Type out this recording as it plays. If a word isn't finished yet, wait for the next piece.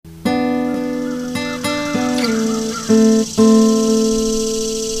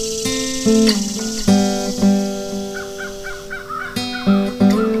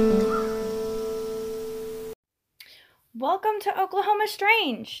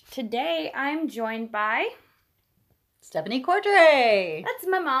Today I'm joined by... Stephanie Cordray. That's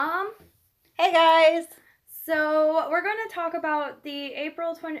my mom. Hey guys. So we're going to talk about the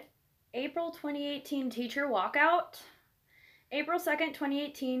April 2018 teacher walkout. April 2nd,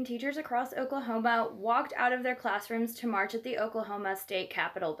 2018, teachers across Oklahoma walked out of their classrooms to march at the Oklahoma State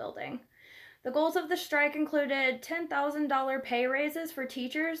Capitol building. The goals of the strike included $10,000 pay raises for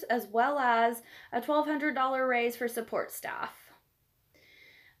teachers as well as a $1,200 raise for support staff.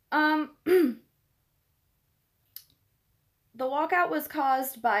 The walkout was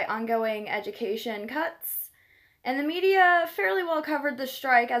caused by ongoing education cuts, and the media fairly well covered the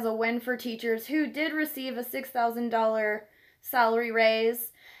strike as a win for teachers who did receive a $6,000 salary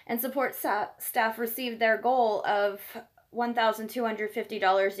raise, and support staff received their goal of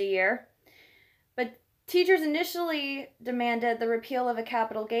 $1,250 a year. But teachers initially demanded the repeal of a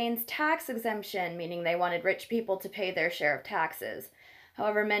capital gains tax exemption, meaning they wanted rich people to pay their share of taxes.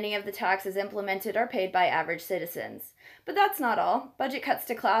 However, many of the taxes implemented are paid by average citizens. But that's not all. Budget cuts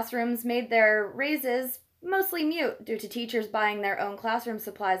to classrooms made their raises mostly mute due to teachers buying their own classroom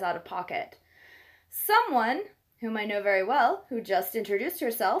supplies out of pocket. Someone, whom I know very well, who just introduced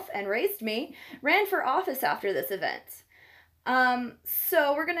herself and raised me, ran for office after this event.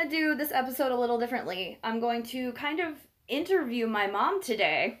 So we're going to do this episode a little differently. I'm going to kind of interview my mom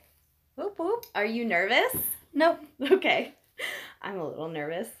today. Whoop whoop. Are you nervous? Nope. Okay. I'm a little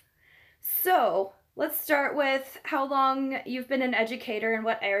nervous. So, let's start with how long you've been an educator and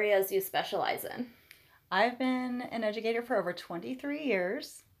what areas you specialize in. I've been an educator for over 23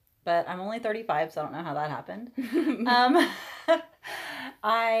 years, but I'm only 35, so I don't know how that happened.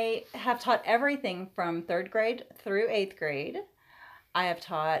 I have taught everything from 3rd grade through 8th grade. I have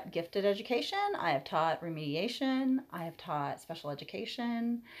taught gifted education, I have taught remediation, I have taught special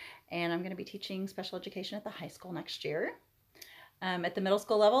education, and I'm going to be teaching special education at the high school next year. At the middle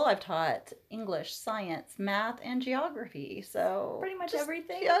school level, I've taught English, science, math, and geography. So pretty much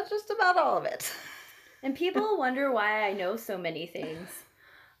everything? Yeah, just about all of it. And people wonder why I know so many things.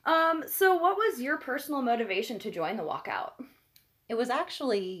 So what was your personal motivation to join the walkout? It was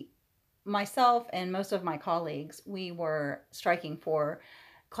actually myself and most of my colleagues. We were striking for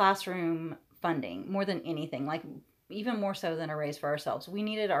classroom funding more than anything, like even more so than a raise for ourselves. We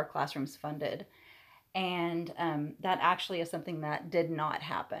needed our classrooms funded. And that actually is something that did not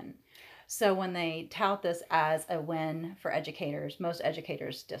happen. So when they tout this as a win for educators, most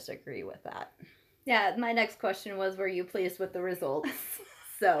educators disagree with that. Yeah, my next question was, were you pleased with the results?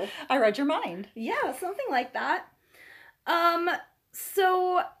 So I read your mind. Yeah, something like that.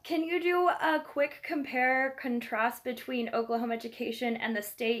 So can you do a quick contrast between Oklahoma education and the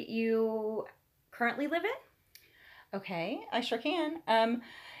state you currently live in? Okay, I sure can.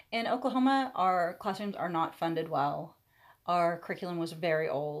 In Oklahoma, our classrooms are not funded well. Our curriculum was very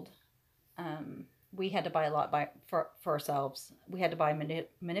old. We had to buy a lot for ourselves. We had to buy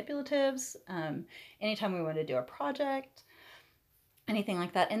manipulatives anytime we wanted to do a project, anything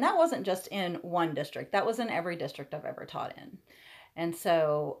like that. And that wasn't just in one district. That was in every district I've ever taught in. And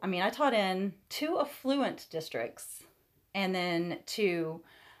so, I mean, I taught in 2 affluent districts and then 2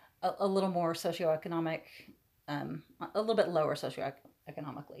 a little more socioeconomic, a little bit lower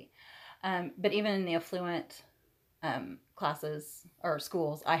socioeconomically. But even in the affluent classes or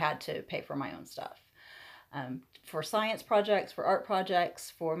schools, I had to pay for my own stuff. For science projects, for art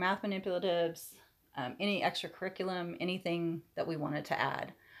projects, for math manipulatives, any extra curriculum, anything that we wanted to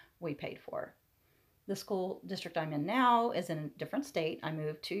add, we paid for. The school district I'm in now is in a different state. I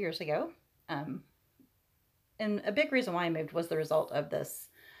moved 2 years ago. And a big reason why I moved was the result of this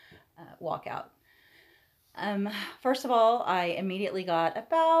walkout. First of all, I immediately got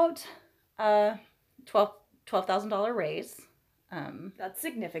about $12,000 raise. That's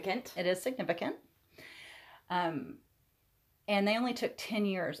significant. It is significant. And they only took 10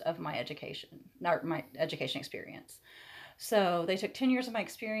 years of my education experience. So they took 10 years of my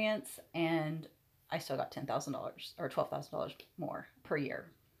experience, and I still got $10,000 or $12,000 more per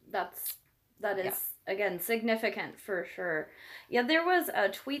year. That is, again, significant for sure. Yeah, there was a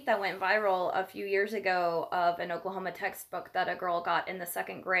tweet that went viral a few years ago of an Oklahoma textbook that a girl got in the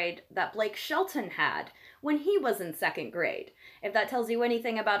 2nd grade that Blake Shelton had when he was in 2nd grade. If that tells you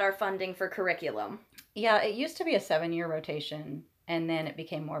anything about our funding for curriculum. Yeah, it used to be a 7-year rotation, and then it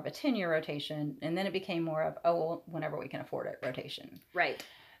became more of a 10-year rotation, and then it became more of, whenever we can afford it, rotation. Right.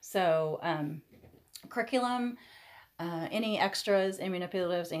 So, curriculum, any extras, any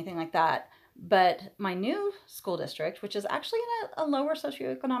manipulatives, anything like that. But my new school district, which is actually in a lower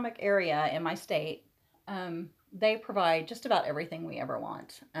socioeconomic area in my state, they provide just about everything we ever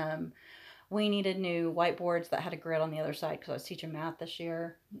want. We needed new whiteboards that had a grid on the other side because I was teaching math this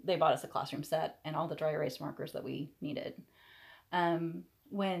year. They bought us a classroom set and all the dry erase markers that we needed.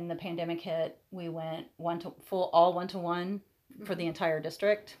 When the pandemic hit, we went all one to one for the entire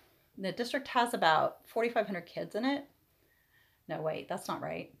district. The district has about 4,500 kids in it. No, wait, that's not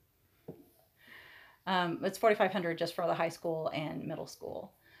right. It's 4,500 just for the high school and middle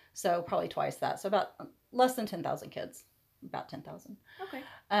school. So probably twice that. So about less than 10,000 kids. About 10,000.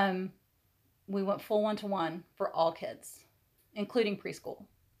 Okay. We went full one-to-one for all kids, including preschool.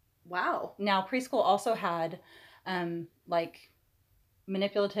 Wow. Now, preschool also had like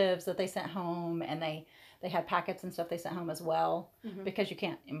manipulatives that they sent home, and they had packets and stuff they sent home as well, because you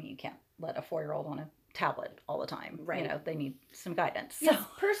can't let a 4-year-old on a tablet all the time. Right. You know, they need some guidance. Yes, so.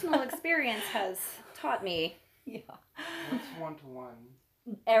 Personal experience has taught me. Yeah. What's one-to-one?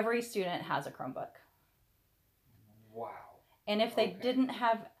 Every student has a Chromebook. Wow. And if they didn't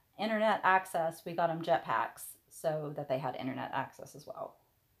have internet access, we got them jetpacks so that they had internet access as well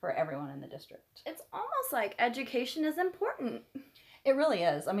for everyone in the district. It's almost like education is important. It really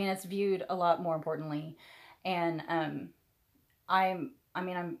is. I mean, it's viewed a lot more importantly, and I'm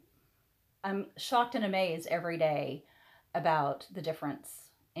shocked and amazed every day about the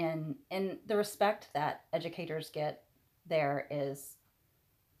difference in the respect that educators get. There is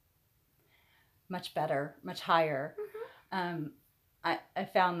much better, much higher. I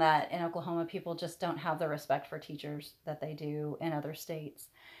found that in Oklahoma, people just don't have the respect for teachers that they do in other states.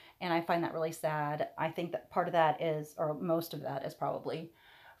 And I find that really sad. I think that part of that is, or most of that is probably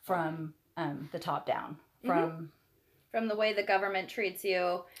from the top down. From the way the government treats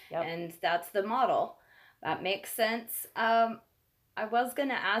you. Yep. And that's the model. That makes sense. I was going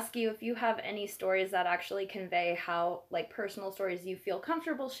to ask you if you have any stories that actually convey how, like personal stories you feel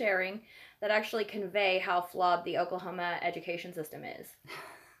comfortable sharing, that actually convey how flawed the Oklahoma education system is.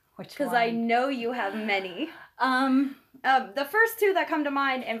 Because I know you have many. The first two that come to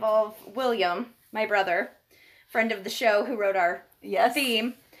mind involve William, my brother, friend of the show who wrote our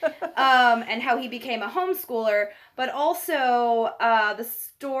theme, and how he became a homeschooler, but also the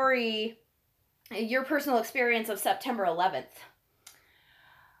story, your personal experience of September 11th.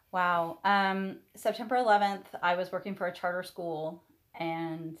 Wow. September 11th, I was working for a charter school,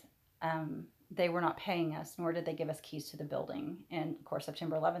 and they were not paying us, nor did they give us keys to the building. And of course,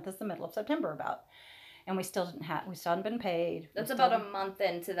 September 11th is the middle of September and we still hadn't been paid. That's about a month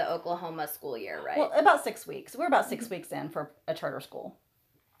into the Oklahoma school year, right? Well, about 6 weeks. We're about 6 weeks in for a charter school.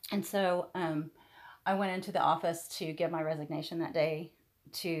 And so I went into the office to give my resignation that day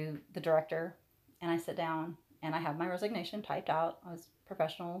to the director, and I sit down and I have my resignation typed out. I was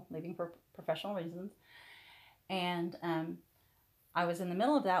professional, leaving for professional reasons. And I was in the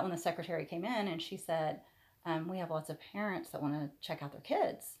middle of that when the secretary came in, and she said, we have lots of parents that want to check out their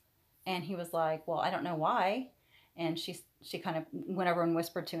kids. And he was like, well, I don't know why. And she kind of went over and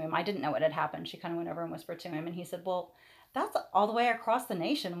whispered to him. I didn't know what had happened. She kind of went over and whispered to him, and he said, well, that's all the way across the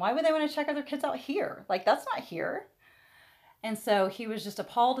nation. Why would they want to check out their kids out here? Like, that's not here. And so he was just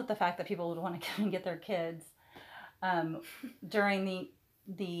appalled at the fact that people would want to come and get their kids during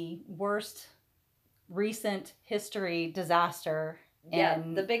the worst recent history disaster.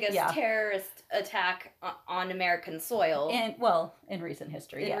 And the biggest terrorist attack on American soil. In recent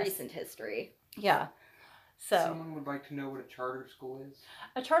history. In recent history. Yeah. So someone would like to know what a charter school is.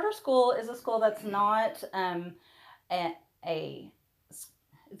 A charter school is a school that's not it's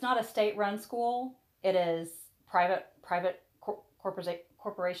not a state-run school. It is private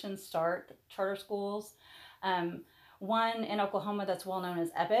corporations start charter schools. One in Oklahoma that's well known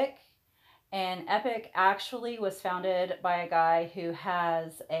as Epic. And Epic actually was founded by a guy who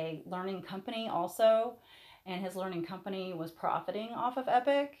has a learning company also. And his learning company was profiting off of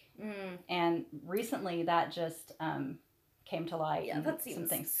Epic. And recently that just came to light. Yeah, that seems some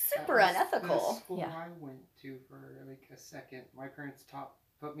things. Super unethical. The school I went to for like a second. My parents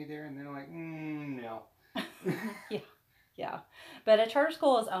put me there, and they're like, no. Yeah. But a charter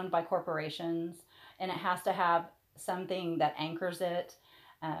school is owned by corporations, and it has to have something that anchors it.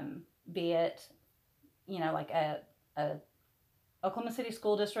 Be it, like a Oklahoma City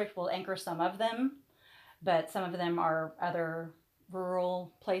School District will anchor some of them, but some of them are other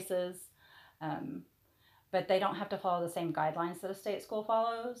rural places. But they don't have to follow the same guidelines that a state school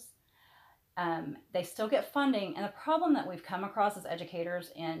follows. They still get funding, and the problem that we've come across as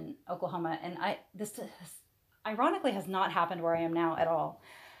educators in Oklahoma, and this ironically has not happened where I am now at all.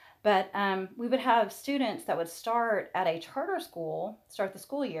 But we would have students that would start at a charter school, start the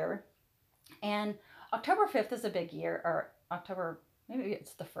school year, and October 5th is a big year, or October, maybe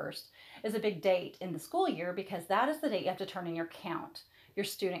it's the 1st, is a big date in the school year because that is the date you have to turn in your count, your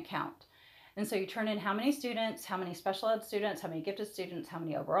student count. And so you turn in how many students, how many special ed students, how many gifted students, how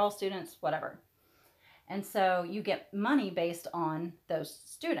many overall students, whatever. And so you get money based on those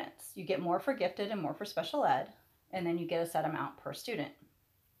students. You get more for gifted and more for special ed, and then you get a set amount per student.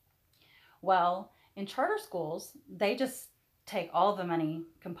 Well, in charter schools, they just take all the money,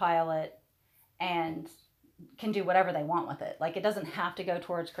 compile it, and can do whatever they want with it. Like, it doesn't have to go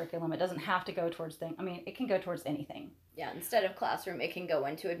towards curriculum. It doesn't have to go towards things. I mean, it can go towards anything. Yeah, instead of classroom, it can go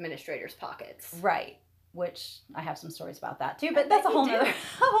into administrators' pockets. Right. Which I have some stories about that too, but that's a whole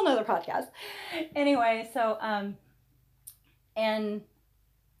nother podcast. Anyway, so in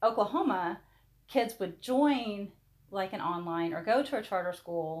Oklahoma, kids would join like an online or go to a charter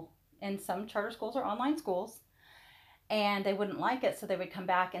school, and some charter schools are online schools, and they wouldn't like it, so they would come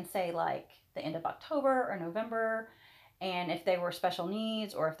back and say like the end of October or November, and if they were special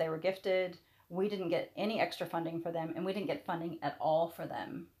needs or if they were gifted, we didn't get any extra funding for them, and we didn't get funding at all for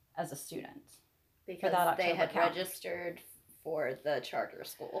them as a student. Because they had registered for the charter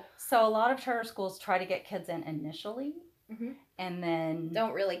school. So a lot of charter schools try to get kids in initially, and then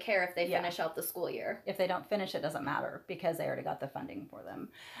don't really care if they finish out the school year. If they don't finish, it doesn't matter because they already got the funding for them.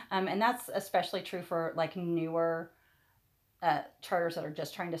 And that's especially true for like newer charters that are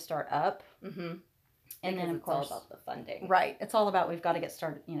just trying to start up. Mm-hmm. And then of course, it's all about the funding. Right. It's all about we've got to get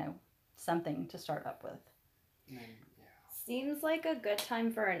started, something to start up with. Seems like a good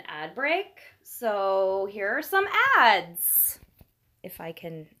time for an ad break. So here are some ads. If I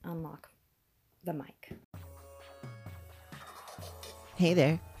can unlock the mic. Hey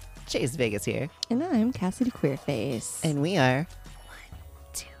there, Chase Vegas here. And I'm Cassidy Queerface. And we are 1,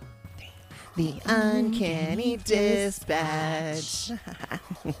 2, 3, the Uncanny Dispatch.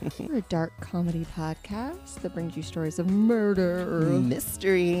 We're a dark comedy podcast that brings you stories of murder,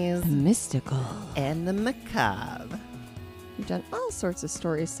 mysteries, the mystical, and the macabre. We've done all sorts of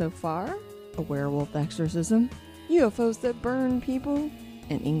stories so far. A werewolf exorcism, UFOs that burn people,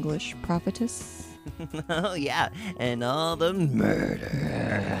 an English prophetess. Oh yeah, and all the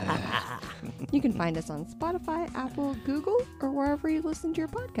murder. You can find us on Spotify, Apple, Google, or wherever you listen to your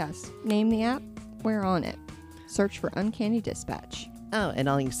podcast. Name the app, we're on it. Search for Uncanny Dispatch. Oh, and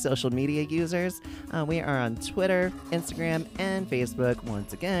all you social media users, we are on Twitter, Instagram, and Facebook.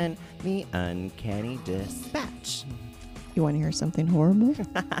 Once again, the Uncanny Dispatch. You want to hear something horrible?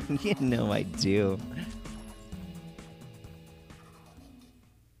 You know I do.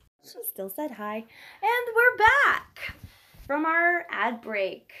 She still said hi. And we're back from our ad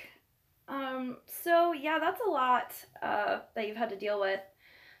break. So yeah, that's a lot that you've had to deal with.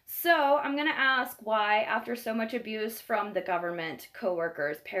 So I'm going to ask why, after so much abuse from the government,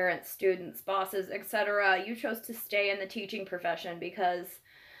 coworkers, parents, students, bosses, etc., you chose to stay in the teaching profession, because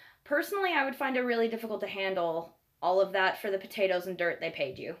personally I would find it really difficult to handle all of that for the potatoes and dirt they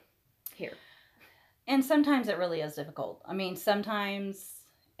paid you here. And sometimes it really is difficult. I mean, sometimes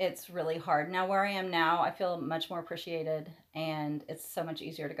it's really hard. Now, where I am now, I feel much more appreciated, and it's so much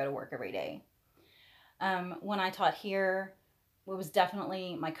easier to go to work every day. When I taught here, it was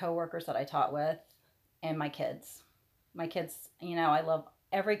definitely my coworkers that I taught with and my kids. My kids, I love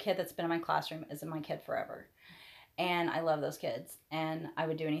every kid that's been in my classroom is my kid forever. And I love those kids, and I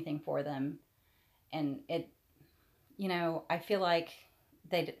would do anything for them. And it, I feel like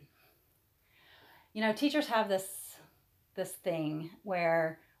teachers have this thing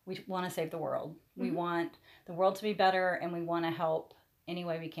where we want to save the world. Mm-hmm. We want the world to be better, and we want to help any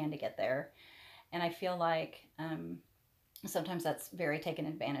way we can to get there. And I feel like sometimes that's very taken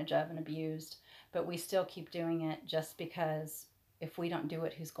advantage of and abused, but we still keep doing it just because if we don't do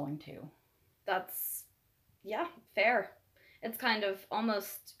it, who's going to? That's, fair. It's kind of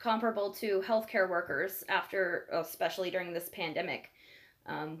almost comparable to healthcare workers especially during this pandemic,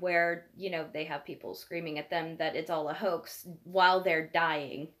 where, they have people screaming at them that it's all a hoax while they're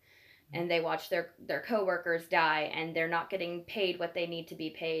dying, and they watch their coworkers die, and they're not getting paid what they need to be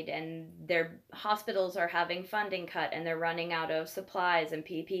paid, and their hospitals are having funding cut, and they're running out of supplies and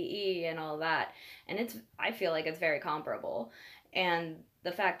PPE and all that. And I feel like it's very comparable. And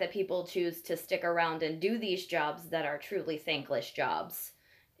the fact that people choose to stick around and do these jobs that are truly thankless jobs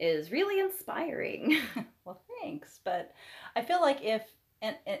is really inspiring. Well, thanks. But I feel like if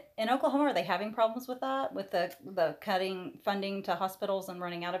in Oklahoma, are they having problems with that? With the cutting funding to hospitals and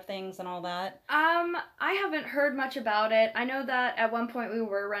running out of things and all that? I haven't heard much about it. I know that at one point we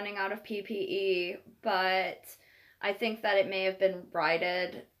were running out of PPE, but I think that it may have been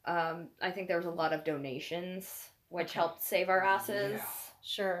righted. I think there was a lot of donations, which helped save our asses. Yeah.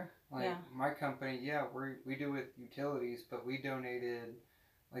 Sure. Like my company, we do with utilities, but we donated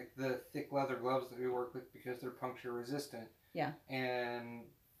like the thick leather gloves that we work with because they're puncture resistant. Yeah. And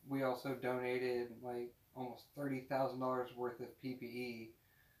we also donated like almost $30,000 worth of PPE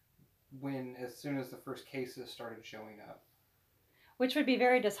as soon as the first cases started showing up. Which would be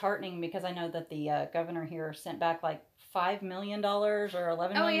very disheartening because I know that the governor here sent back like $5 million or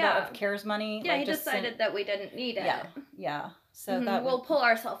 $11 million yeah. of CARES money. Yeah, like, he just decided that we didn't need it. Yeah. So Mhm, that we'll would, pull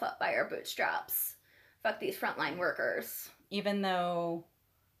ourselves up by our bootstraps. Fuck these frontline workers. even though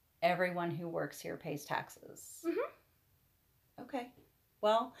everyone who works here pays taxes. Mhm. Okay.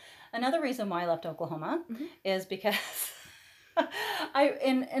 Well, another reason why I left Oklahoma Mhm. is because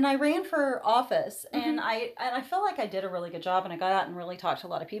I ran for office, and I feel like I did a really good job, and I got out and really talked to a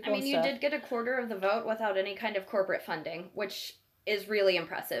lot of people. I mean, and you stuff. did get a quarter of the vote without any kind of corporate funding, which is really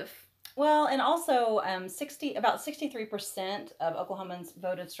impressive. Well, and also about 63% of Oklahomans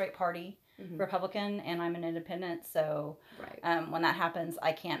voted straight party Republican, and I'm an independent, so Right. when that happens,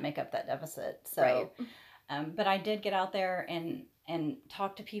 I can't make up that deficit. So, Right. But I did get out there and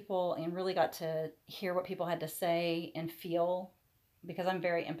talk to people and really got to hear what people had to say and feel, because I'm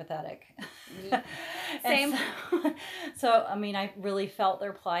very empathetic. Same. So, I mean, I really felt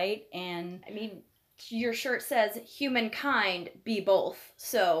their plight, and I mean, your shirt says "humankind be both,"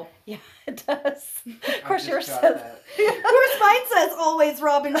 so yeah, it does. Of I course, just yours got says. that. of course mine says always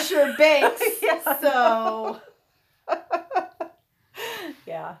Robin Sher Banks. Yeah. So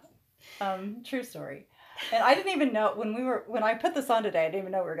Yeah. True story. And I didn't even know when I put this on today, I didn't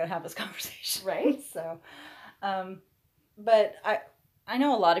even know we were going to have this conversation. Right. So, but I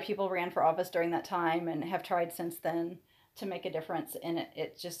know a lot of people ran for office during that time and have tried since then to make a difference. And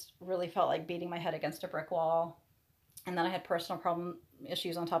it just really felt like beating my head against a brick wall. And then I had personal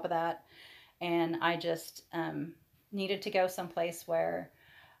issues on top of that. And I just needed to go someplace where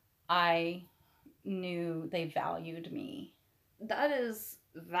I knew they valued me. that is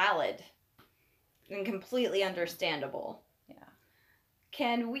valid and completely understandable. Yeah.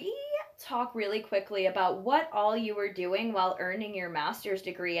 Can we talk really quickly about what all you were doing while earning your master's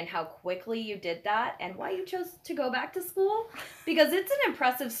degree and how quickly you did that and why you chose to go back to school? Because it's an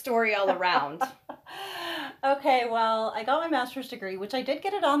impressive story all around. Okay, well, I got my master's degree, which I did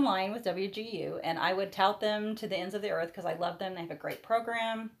get it online with WGU, and I would tout them to the ends of the earth because I love them. They have a great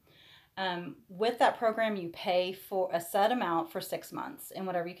program. With that program, you pay for a set amount for 6 months, and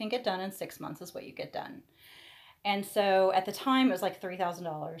whatever you can get done in 6 months is what you get done. And so at the time, it was like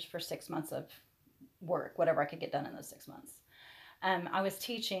 $3,000 for 6 months of work, whatever I could get done in those 6 months. I was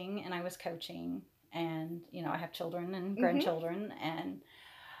teaching and I was coaching, and I have children and grandchildren, and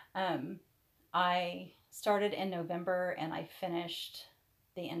I started in November and I finished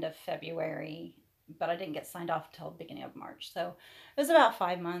the end of February, but I didn't get signed off until the beginning of March. So it was about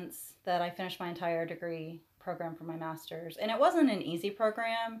 5 months that I finished my entire degree program for my master's. And it wasn't an easy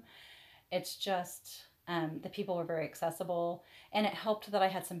program. It's just the people were very accessible, and it helped that I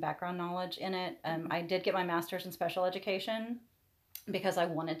had some background knowledge in it. I did get my master's in special education because I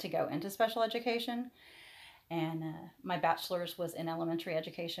wanted to go into special education. And my bachelor's was in elementary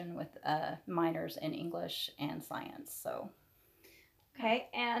education with minors in English and science. So, Okay,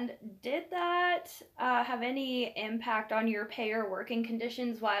 and did that have any impact on your pay or working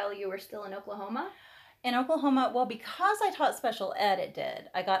conditions while you were still in Oklahoma? in Oklahoma, well, because I taught special ed, it did.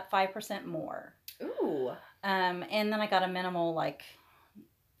 I got 5% more. Ooh. And then I got a minimal, like,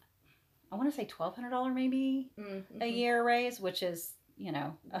 I want to say $1,200 maybe Mm-hmm. a year raise, which is,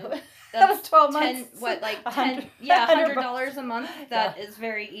 that That's was 12 10, months. what, like 100 10, yeah, $100 $100 a month that is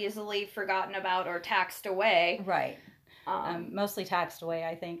very easily forgotten about or taxed away. Right. Mostly taxed away,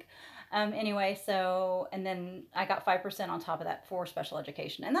 I think. Anyway, so, and then I got 5% on top of that for special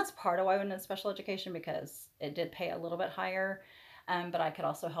education. And that's part of why I went into special education, because it did pay a little bit higher. But I could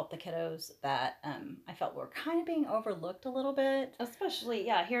also help the kiddos that I felt were kind of being overlooked a little bit. Especially,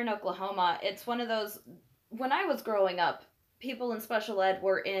 yeah, here in Oklahoma, it's one of those, when I was growing up, people in special ed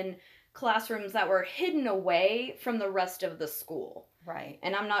were in classrooms that were hidden away from the rest of the school. Right.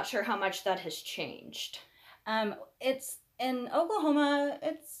 And I'm not sure how much that has changed. It's in Oklahoma,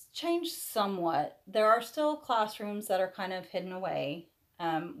 it's changed somewhat. There are still classrooms that are kind of hidden away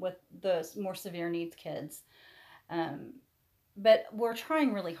with the more severe needs kids. But we're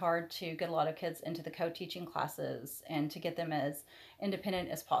trying really hard to get a lot of kids into the co-teaching classes and to get them as independent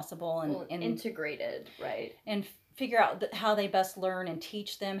as possible and integrated, right? And figure out how they best learn and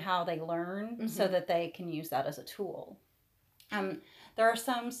teach them how they learn so that they can use that as a tool. There are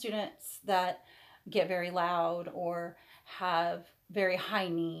some students that get very loud or have very high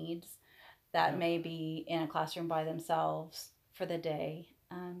needs that may be in a classroom by themselves for the day.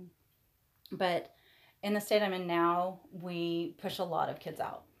 But in the state I'm in now, we push a lot of kids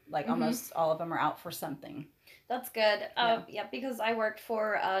out. Like almost all of them are out for something. That's good. Yeah, because I worked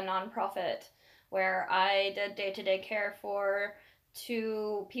for a nonprofit where I did day-to-day care for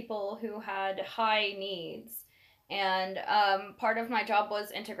 2 people who had high needs. And part of my job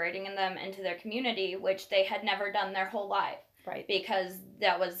was integrating them into their community, which they had never done their whole life. Right. Because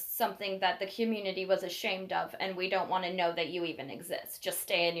that was something that the community was ashamed of, and we don't want to know that you even exist. Just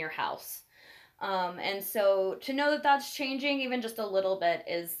stay in your house. And so to know that that's changing even just a little bit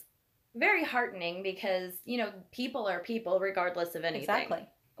is very heartening because, people are people regardless of anything. Exactly.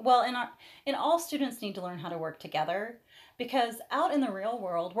 Well, and all students need to learn how to work together because out in the real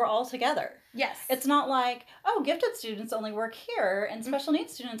world, we're all together. Yes. It's not like, oh, gifted students only work here and special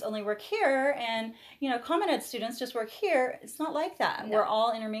needs students only work here and, common ed students just work here. It's not like that. No. We're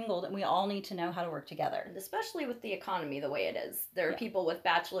all intermingled and we all need to know how to work together. And especially with the economy the way it is. There are people with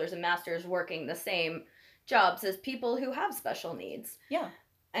bachelor's and master's working the same jobs as people who have special needs. Yeah.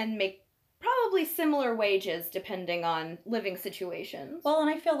 And make probably similar wages depending on living situations. Well, and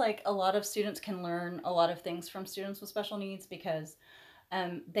I feel like a lot of students can learn a lot of things from students with special needs because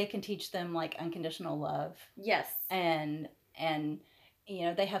they can teach them like unconditional love. Yes. And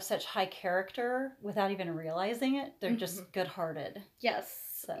they have such high character without even realizing it. They're just good-hearted.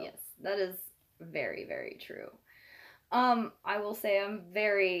 Yes. So. Yes. That is very, very true. I will say I'm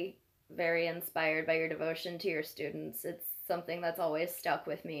very, very inspired by your devotion to your students. It's something that's always stuck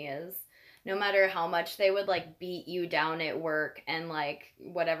with me is no matter how much they would like beat you down at work and like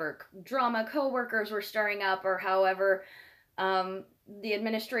whatever drama coworkers were stirring up or however the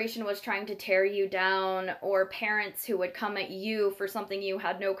administration was trying to tear you down or parents who would come at you for something you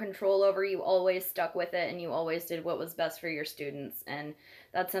had no control over, you always stuck with it and you always did what was best for your students. And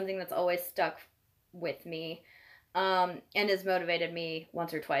that's something that's always stuck with me and has motivated me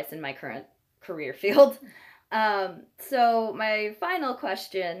once or twice in my current career field. So my final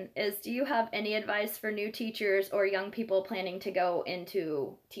question is, do you have any advice for new teachers or young people planning to go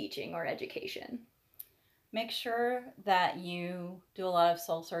into teaching or education? Make sure that you do a lot of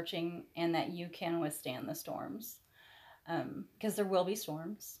soul searching and that you can withstand the storms. Because there will be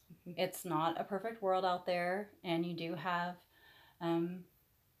storms. It's not a perfect world out there, and you do have,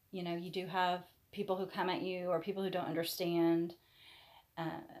 people who come at you or people who don't understand.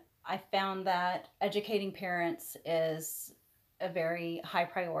 I found that educating parents is a very high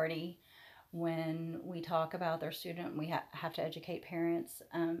priority when we talk about their student. We have to educate parents,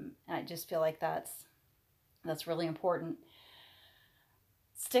 and I just feel like that's really important.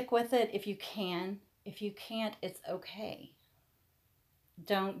 Stick with it if you can. If you can't, it's okay.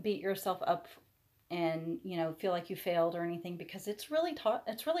 Don't beat yourself up and feel like you failed or anything because it's really tough.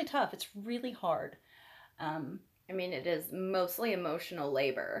 It's really tough. It's really hard. It is mostly emotional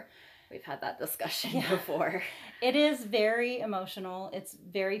labor. We've had that discussion before. It is very emotional. It's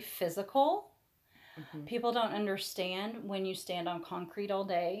very physical. Mm-hmm. People don't understand when you stand on concrete all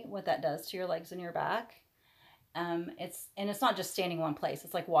day, what that does to your legs and your back. It's not just standing one place.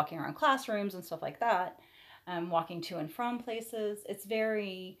 It's like walking around classrooms and stuff like that. Walking to and from places. It's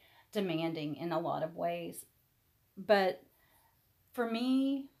very demanding in a lot of ways. But for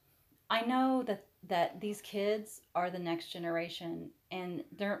me, I know that these kids are the next generation and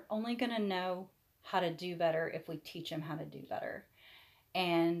they're only going to know how to do better if we teach them how to do better.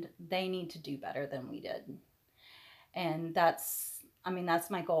 And they need to do better than we did. And that's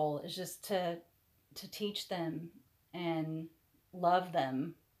my goal, is just to teach them and love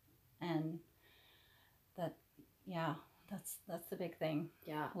them. And that's the big thing.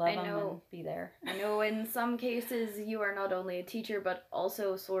 Yeah, Love them and be there. I know in some cases you are not only a teacher, but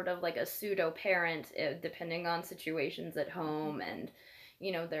also sort of like a pseudo parent, depending on situations at home. And,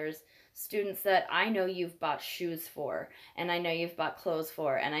 there's students that I know you've bought shoes for, and I know you've bought clothes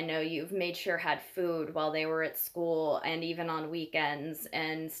for, and I know you've made sure had food while they were at school and even on weekends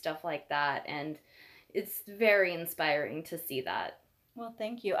and stuff like that. And it's very inspiring to see that. Well,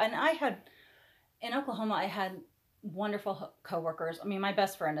 thank you. And in Oklahoma, I had wonderful coworkers. My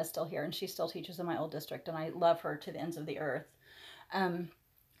best friend is still here and she still teaches in my old district and I love her to the ends of the earth.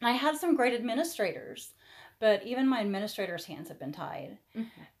 I had some great administrators, but even my administrators' hands have been tied.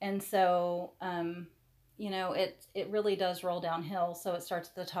 Mm-hmm. And so, it really does roll downhill. So it starts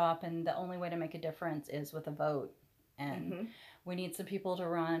at the top and the only way to make a difference is with a vote. And we need some people to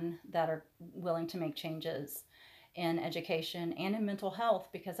run that are willing to make changes in education and in mental health,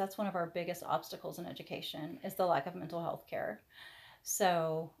 because that's one of our biggest obstacles in education is the lack of mental health care.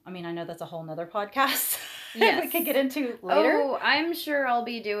 So, I know that's a whole nother podcast. Yes. We could get into later. Oh, I'm sure I'll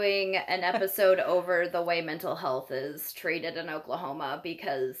be doing an episode over the way mental health is treated in Oklahoma,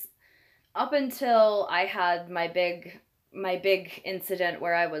 because up until I had my big my big incident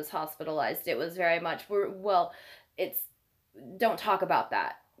where I was hospitalized, it was very much, don't talk about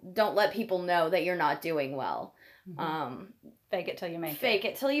that. Don't let people know that you're not doing well. Fake it till you make it. Fake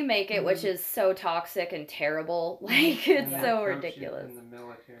it till you make it, which is so toxic and terrible. Like, it's And so that ridiculous. In the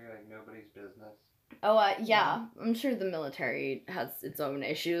military, like nobody's business. Oh, yeah. I'm sure the military has its own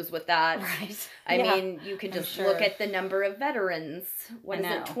issues with that. Right. I Yeah. mean, you can I'm just sure. look at the number of veterans. What I is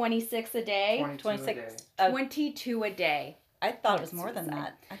know. it, 26 a day? 26. 22 a day. I thought it was more than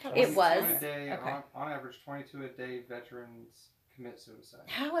that. I thought It was. 22 a day, Okay. on average, 22 a day veterans commit suicide.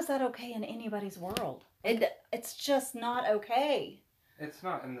 How is that okay in anybody's world? It, It's just not okay. It's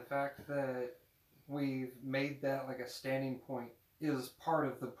not, and the fact that we've made that like a standing point is part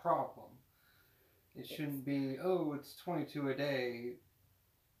of the problem. It shouldn't be, oh, it's 22 a day.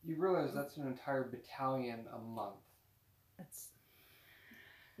 You realize that's an entire battalion a month. It's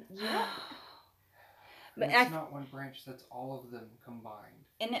yeah. But It's not one branch, that's all of them combined.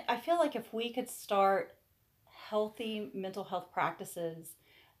 And I feel like if we could start healthy mental health practices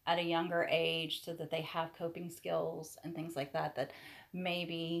at a younger age so that they have coping skills and things like that, that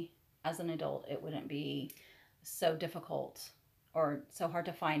maybe as an adult it wouldn't be so difficult or so hard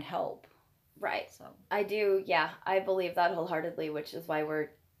to find help. Right. So I do, yeah. I believe that wholeheartedly, which is why we're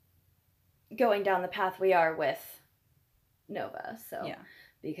going down the path we are with Nova. So, yeah.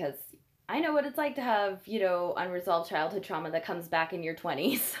 because I know what it's like to have, unresolved childhood trauma that comes back in your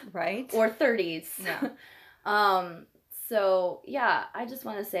 20s Right? or 30s. Yeah. So yeah, I just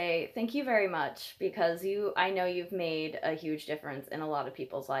want to say thank you very much because I know you've made a huge difference in a lot of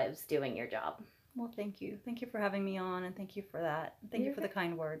people's lives doing your job. Well, thank you. Thank you for having me on, and thank you for that. Thank you for the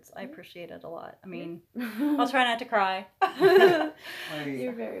kind words. I appreciate it a lot. I mean, I'll try not to cry. Like,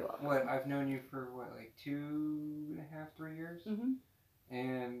 You're very welcome. what, I've known you for, like 2.5, 3 years? Mm-hmm.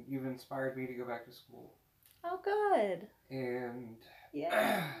 And you've inspired me to go back to school. Oh, good. And,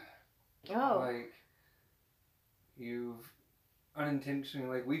 Yeah. Oh. like, you've unintentionally,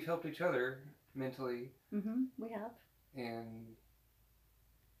 like, we've helped each other mentally, Mm-hmm. We have. and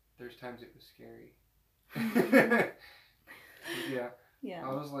there's times it was scary. Yeah. Yeah.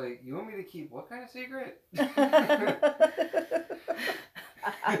 I was like, you want me to keep what kind of secret? It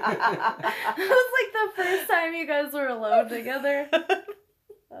was like the first time you guys were alone together. I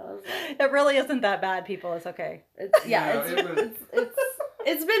was like, It really isn't that bad, people. It's okay. it's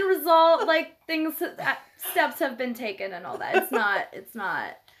been resolved. Like steps have been taken and all that. It's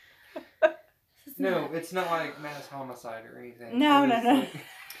not. No, it's not like mass homicide or anything. No, It no, was no. like-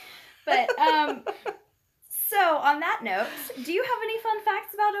 But so on that note, do you have any fun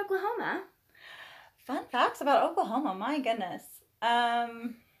facts about Oklahoma? Fun facts about Oklahoma. My goodness.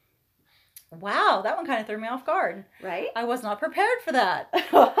 Wow, that one kind of threw me off guard. Right? I was not prepared for that.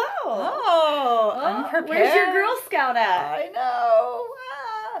 Oh, Unprepared. Where's your Girl Scout at? I know.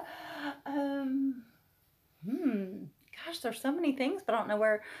 Gosh, there's so many things, but I don't know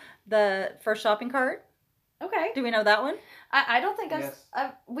where. The first shopping cart. Okay. Do we know that one? I don't think Yes.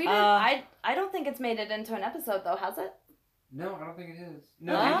 we didn't. I don't think it's made it into an episode though, has it? No, I don't think it is.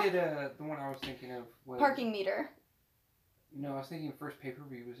 No, Huh? they did, the one I was thinking of was... Parking meter. No, I was thinking first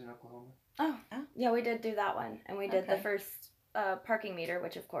pay-per-view was in Oklahoma. Oh, yeah, we did do that one, and we did the Okay. first parking meter,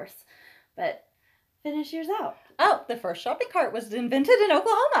 which of course, but finish yours out. Oh, the first shopping cart was invented in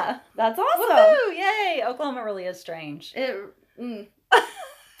Oklahoma. That's awesome. Woohoo! Yay! Oklahoma really is strange.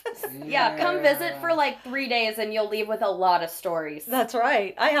 Yeah, come visit for like 3 days, and you'll leave with a lot of stories. That's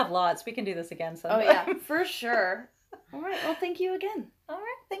right. I have lots. We can do this again Oh sometime. yeah, for sure. All right, well, thank you again. All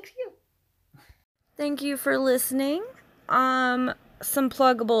right. Thank you. Thank you for listening. Some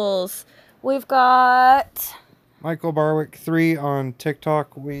pluggables. We've got Michael Barwick 3 on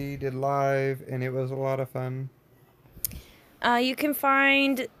TikTok. We did live, and it was a lot of fun. you can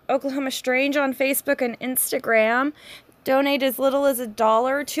find Oklahoma Strange on Facebook and Instagram. Donate as little as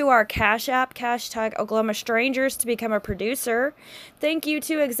 $1 to our Cash App, # Oklahoma Strangers, to become a producer. Thank you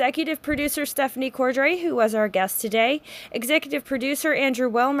to executive producer Stephanie Cordray, who was our guest today, executive producer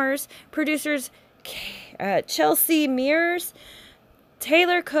Andrew Welmers, producers Chelsea Mears,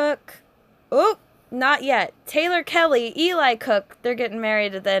 Taylor Cook, not yet, Taylor Kelly, Eli Cook, they're getting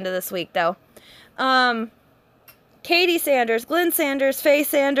married at the end of this week though, Katie Sanders, Glenn Sanders, Faye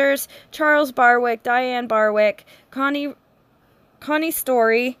Sanders, Charles Barwick, Diane Barwick, Connie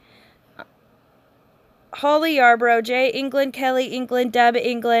Story, Holly Yarbrough, Jay England, Kelly England, Deb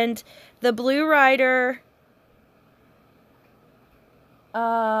England, The Blue Rider.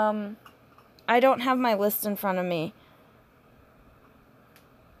 I don't have my list in front of me.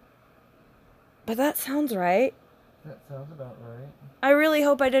 But that sounds right. That sounds about right. I really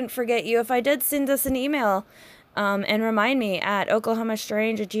hope I didn't forget you. If I did, send us an email and remind me at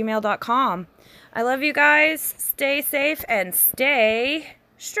oklahomastrange@gmail.com. I love you guys. Stay safe and stay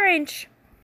strange.